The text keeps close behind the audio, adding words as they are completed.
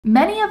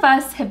Many of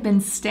us have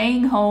been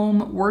staying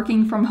home,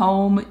 working from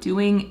home,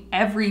 doing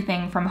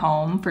everything from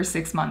home for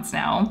 6 months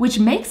now, which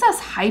makes us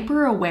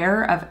hyper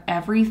aware of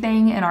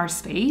everything in our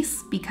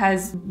space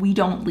because we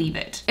don't leave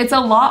it. It's a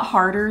lot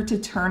harder to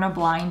turn a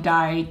blind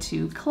eye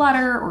to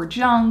clutter or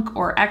junk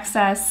or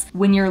excess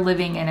when you're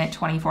living in it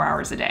 24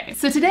 hours a day.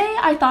 So today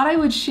I thought I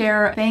would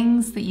share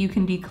things that you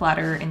can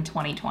declutter in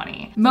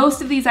 2020.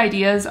 Most of these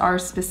ideas are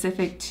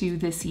specific to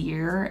this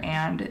year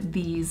and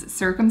these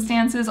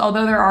circumstances,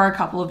 although there are a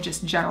couple of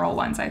just general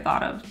ones I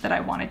thought of that I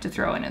wanted to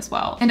throw in as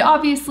well. And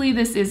obviously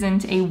this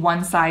isn't a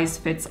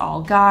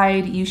one-size-fits-all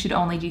guide. You should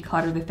only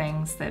declutter the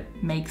things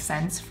that make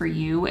sense for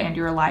you and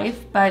your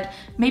life, but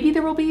maybe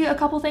there will be a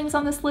couple things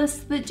on this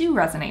list that do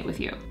resonate with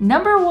you.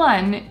 Number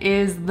one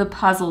is the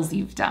puzzles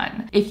you've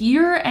done. If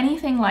you're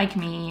anything like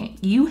me,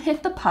 you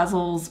hit the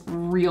puzzles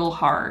real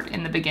hard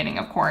in the beginning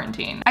of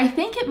quarantine. I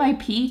think at my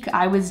peak,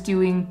 I was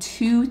doing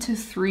 2 to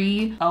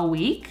 3 a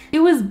week. It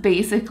was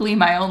basically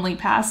my only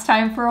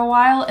pastime for a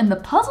while, and the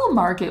puzzle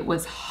market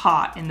was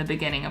hot in the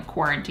beginning of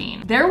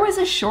quarantine. There was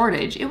a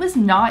shortage. It was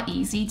not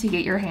easy to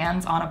get your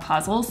hands on a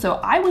puzzle, so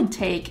I would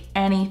take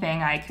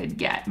anything I could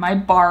get. My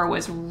bar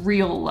was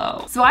real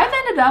low. So I've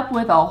ended up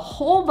with a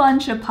whole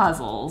bunch of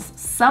puzzles,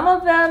 some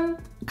of them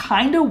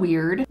kind of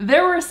weird.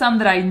 There were some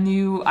that I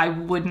knew I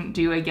wouldn't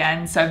do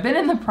again, so I've been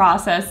in the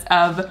process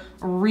of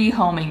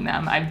rehoming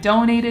them. I've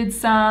donated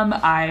some,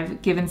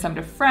 I've given some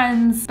to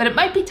friends, but it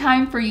might be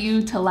time for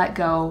you to let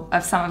go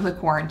of some of the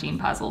quarantine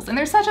puzzles. And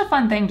they're such a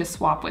fun thing to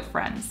swap with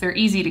friends. They're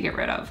easy to get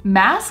rid of.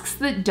 Masks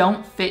that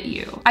don't fit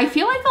you. I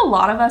feel like a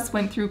lot of us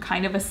went through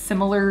kind of a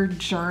similar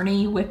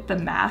journey with the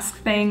mask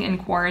thing in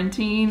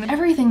quarantine.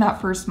 Everything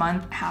that first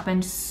month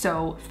happened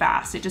so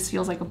fast. It just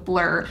feels like a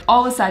blur.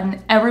 All of a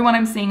sudden, everyone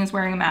I'm seeing is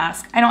wearing a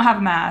mask. I don't have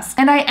a mask.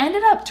 And I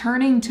ended up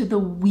turning to the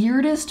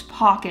weirdest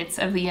pockets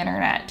of the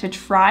internet to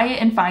try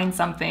and find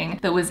something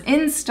that was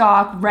in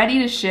stock, ready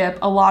to ship.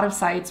 A lot of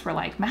sites were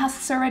like,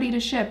 masks are ready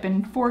to ship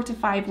in 4 to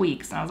 5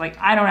 weeks. And I was like,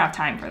 I don't have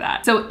time for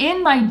that. So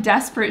in my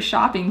desperate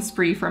shopping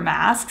spree for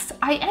masks,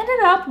 I ended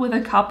up with a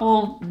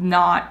couple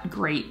not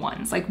great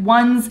ones, like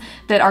ones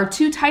that are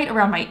too tight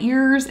around my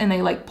ears and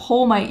they like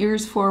pull my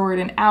ears forward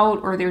and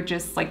out, or they're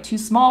just like too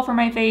small for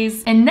my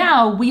face. And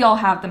now we all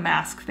have the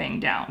mask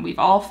thing down. We've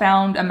all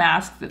found a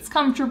mask that's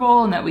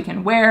comfortable and that we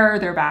can wear.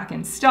 They're back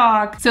in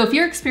stock. So if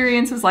your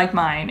experience was like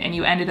mine and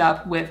you ended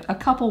up with a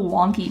couple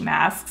wonky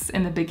masks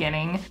in the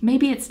beginning,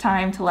 maybe it's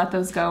time to let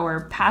those go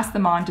or pass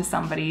them on to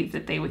somebody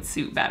that they would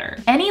suit better.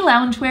 Any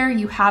loungewear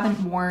you haven't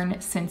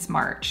worn since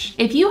March.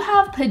 If you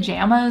have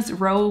pajamas,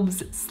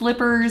 robes,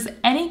 slippers,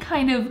 any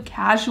kind of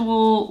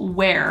casual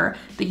wear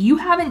that you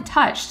haven't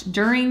touched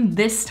during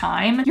this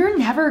time, you're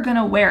never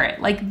gonna wear it.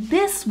 Like,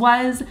 this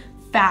was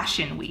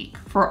Fashion Week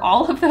for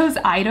all of those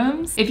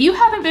items. If you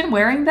haven't been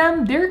wearing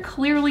them, they're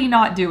clearly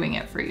not doing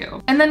it for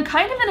you. And then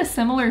kind of in a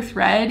similar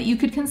thread, you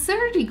could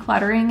consider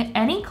decluttering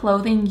any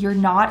clothing you're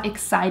not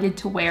excited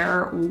to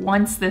wear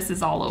once this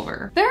is all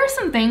over. There are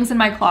some things in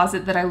my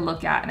closet that I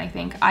look at and I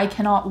think I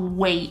cannot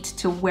wait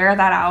to wear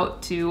that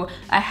out to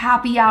a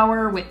happy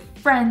hour with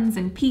friends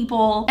and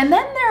people. And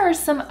then there are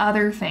some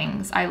other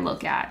things I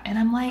look at and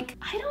I'm like,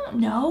 I don't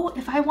know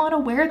if I want to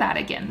wear that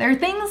again. There are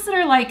things that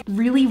are like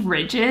really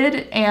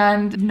rigid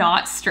and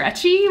not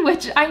stretchy,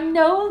 which I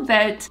know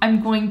that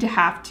I'm going to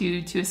have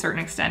to a certain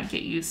extent,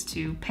 get used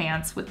to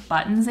pants with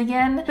buttons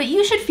again. But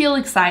you should feel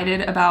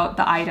excited about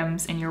the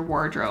items in your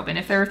wardrobe. And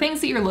if there are things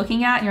that you're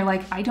looking at and you're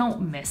like, I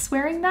don't miss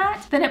wearing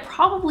that, then it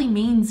probably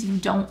means you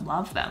don't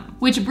love them.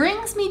 Which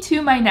brings me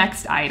to my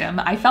next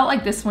item. I felt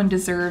like this one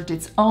deserved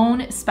its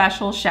own special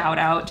shout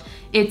out.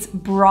 It's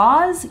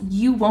bras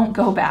you won't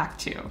go back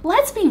to.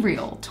 Let's be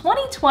real,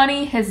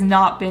 2020 has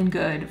not been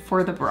good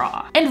for the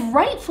bra. And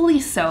rightfully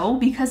so,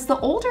 because the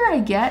older I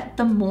get,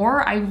 the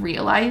more I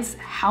realize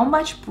how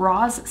much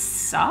bras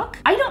suck.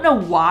 I don't know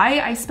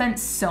why I spent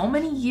so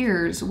many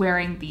years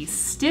wearing these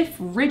stiff,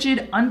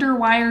 rigid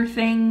underwire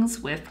things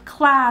with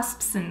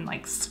clasps and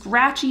like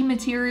scratchy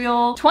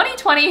material.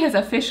 2020 has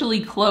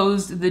officially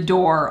closed the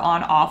door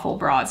on awful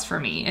bras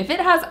for me. If it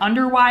has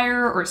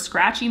underwire or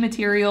scratchy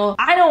material,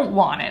 I don't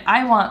want it.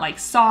 I want like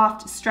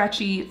soft,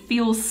 stretchy,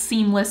 feels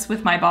seamless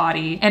with my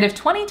body. And if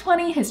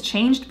 2020 has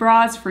changed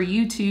bras for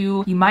you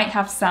too, you might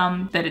have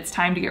some that it's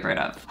time to get rid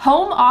of.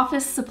 Home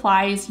office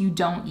supplies you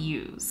don't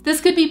use.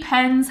 This could be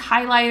pens,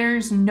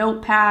 highlighters,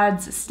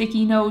 notepads,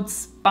 sticky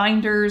notes,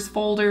 binders,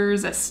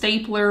 folders, a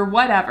stapler,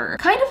 whatever.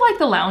 Kind of like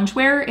the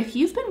loungewear, if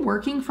you've been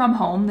working from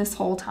home this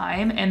whole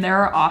time and there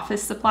are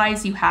office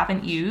supplies you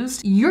haven't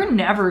used, you're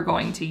never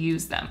going to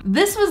use them.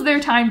 This was their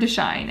time to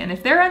shine, and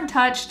if they're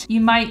untouched, you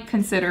might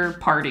consider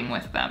parting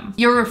with them.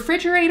 Your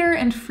refrigerator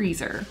and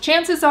freezer.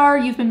 Chances are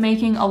you've been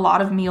making a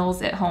lot of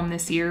meals at home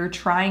this year,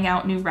 trying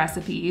out new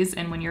recipes,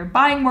 and when you're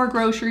buying more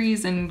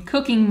groceries and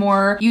cooking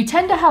more, you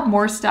tend to have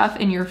more stuff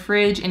in your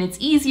fridge, and it's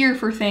easier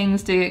for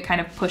things to get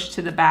kind of pushed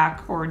to the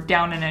back or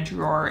down down in a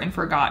drawer and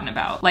forgotten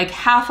about, like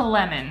half a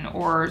lemon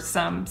or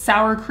some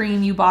sour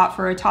cream you bought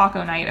for a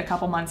taco night a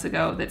couple months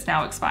ago that's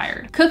now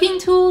expired. Cooking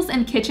tools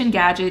and kitchen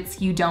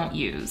gadgets you don't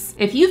use.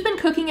 If you've been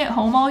cooking at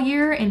home all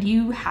year and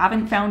you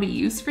haven't found a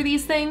use for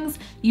these things,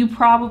 you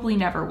probably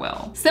never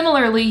will.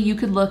 Similarly, you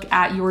could look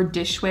at your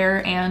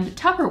dishware and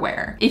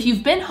Tupperware. If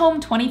you've been home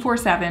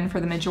 24/7 for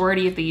the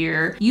majority of the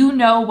year, you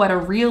know what a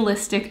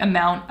realistic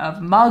amount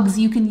of mugs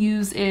you can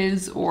use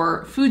is,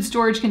 or food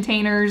storage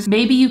containers.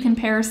 Maybe you can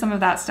pare some of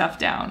that stuff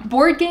down.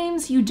 Board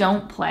games you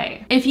don't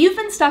play. If you've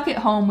been stuck at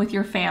home with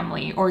your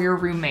family or your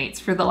roommates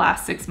for the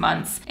last 6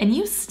 months and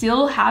you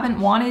still haven't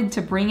wanted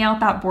to bring out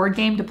that board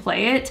game to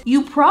play it,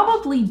 you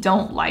probably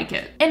don't like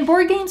it. And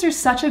board games are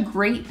such a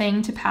great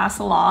thing to pass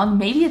along.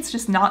 Maybe it's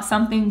just not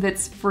something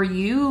that's for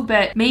you,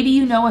 but maybe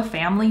you know a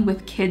family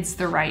with kids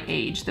the right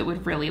age that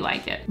would really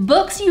like it.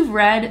 Books you've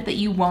read that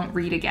you won't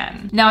read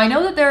again. Now, I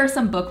know that there are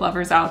some book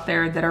lovers out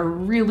there that are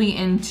really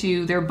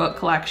into their book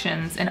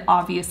collections, and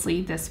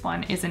obviously this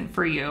one isn't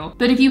for you.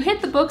 But if you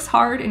hit the books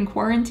hard in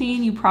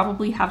quarantine, you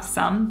probably have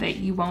some that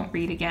you won't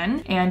read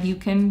again, and you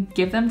can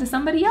give them to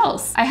somebody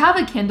else. I have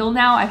a Kindle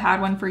now, I've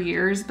had one for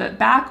years, but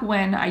back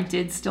when I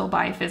did still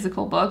buy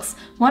physical books,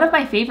 one of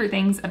my favorite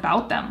things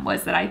about them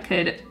was that I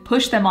could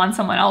push them on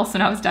someone else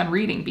when I was done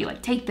reading, be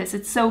like, take this,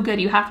 it's so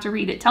good, you have to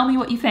read it, tell me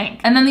what you think.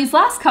 And then these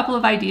last couple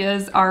of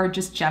ideas are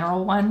just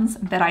general ones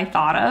that I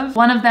thought of.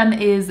 One of them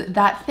is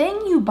that thing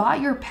you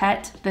bought your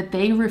pet that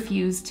they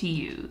refuse to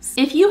use.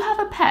 If you have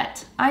a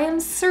pet, I am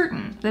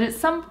certain that at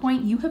some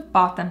point you have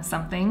bought them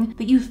something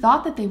that you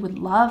thought that they would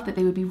love, that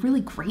they would be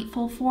really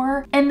grateful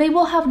for, and they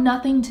will have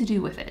nothing to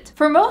do with it.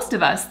 For most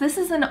of us, this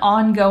is an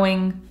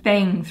ongoing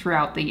thing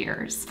throughout the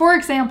years. For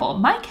example,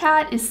 my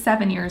cat is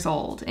 7 years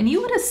old, and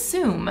you would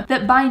assume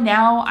that by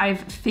now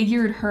I've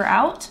figured her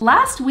out.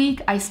 Last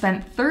week, I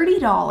spent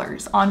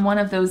 $30 on one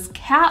of those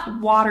cat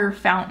water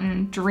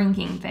fountain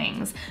drinking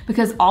things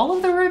because all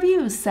of the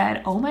reviews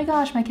said, oh my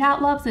gosh, my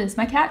cat loves this.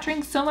 My cat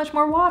drinks so much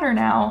more water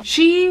now.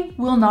 She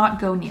will not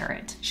go near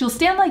it. She'll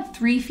stand like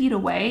 3 feet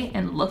away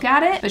and look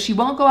at it, but she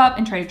won't go up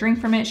and try to drink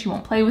from it. She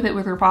won't play with it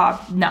with her paw,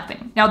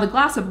 nothing. Now the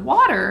glass of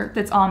water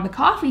that's on the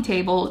coffee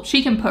table,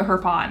 she can put her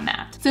paw in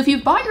that. So if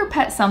you've bought your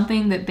pet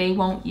something that they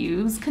won't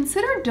use,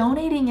 consider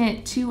donating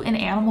it to an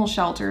animal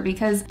shelter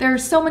because there are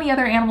so many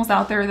other animals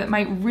out there that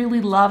might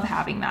really love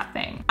having that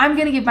thing. I'm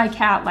gonna give my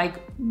cat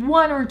like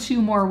 1 or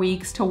 2 more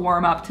weeks to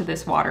warm up to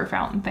this water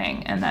fountain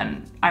thing, and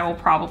then I will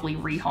probably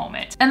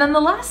rehome it. And then the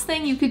last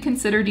thing you could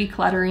consider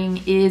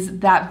decluttering is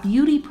that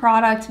beauty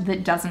product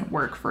that doesn't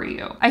work for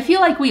you. I feel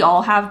like we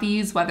all have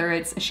these, whether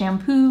it's a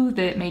shampoo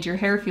that made your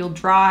hair feel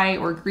dry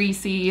or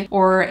greasy,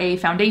 or a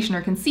foundation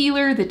or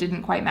concealer that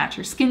didn't quite match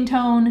your skin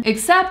tone,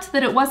 except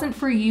that it wasn't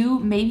for you.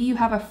 Maybe you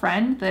have a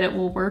friend that it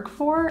will work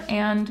for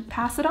and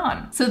pass it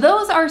on. So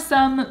those are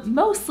some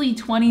mostly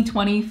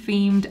 2020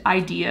 themed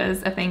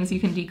ideas of things you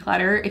can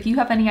declutter. If you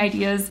have any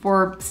ideas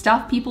for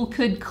stuff people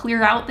could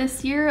clear out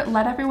this year,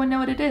 let everyone know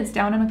what it is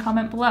down in a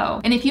comment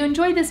below. And if you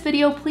enjoyed this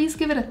video, please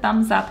give it a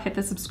thumbs up, hit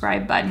the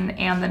subscribe button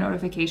and the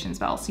notifications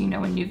bell so you know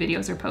when new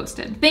videos are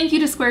posted. Thank you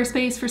to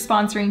Squarespace for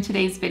sponsoring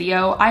today's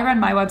video. I run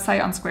my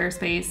website on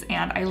Squarespace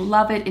and I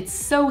love it. It's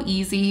so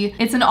easy.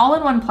 It's an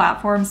all-in-one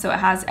platform, so it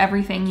has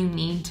everything you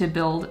need to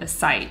build a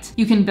site.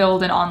 You can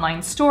build an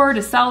online store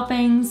to sell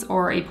things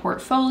or a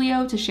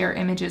portfolio to share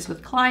images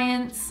with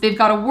clients. They've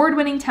got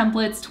award-winning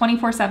templates,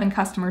 24/7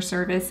 customer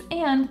service,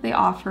 and they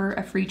offer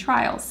a free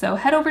trial. So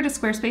head over to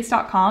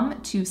squarespace.com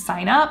to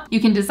sign up.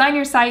 You can design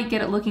your site,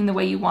 get it looking the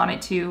way you want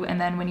it to,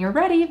 and then when you're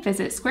ready,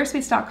 visit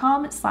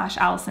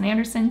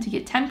squarespace.com/AllisonAnderson to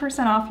get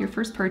 10% off your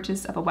first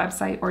purchase of a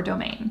website or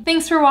domain.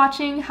 Thanks for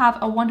watching. Have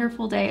a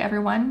wonderful day,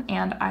 everyone,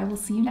 and I will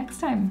see you next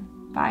time.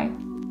 Bye.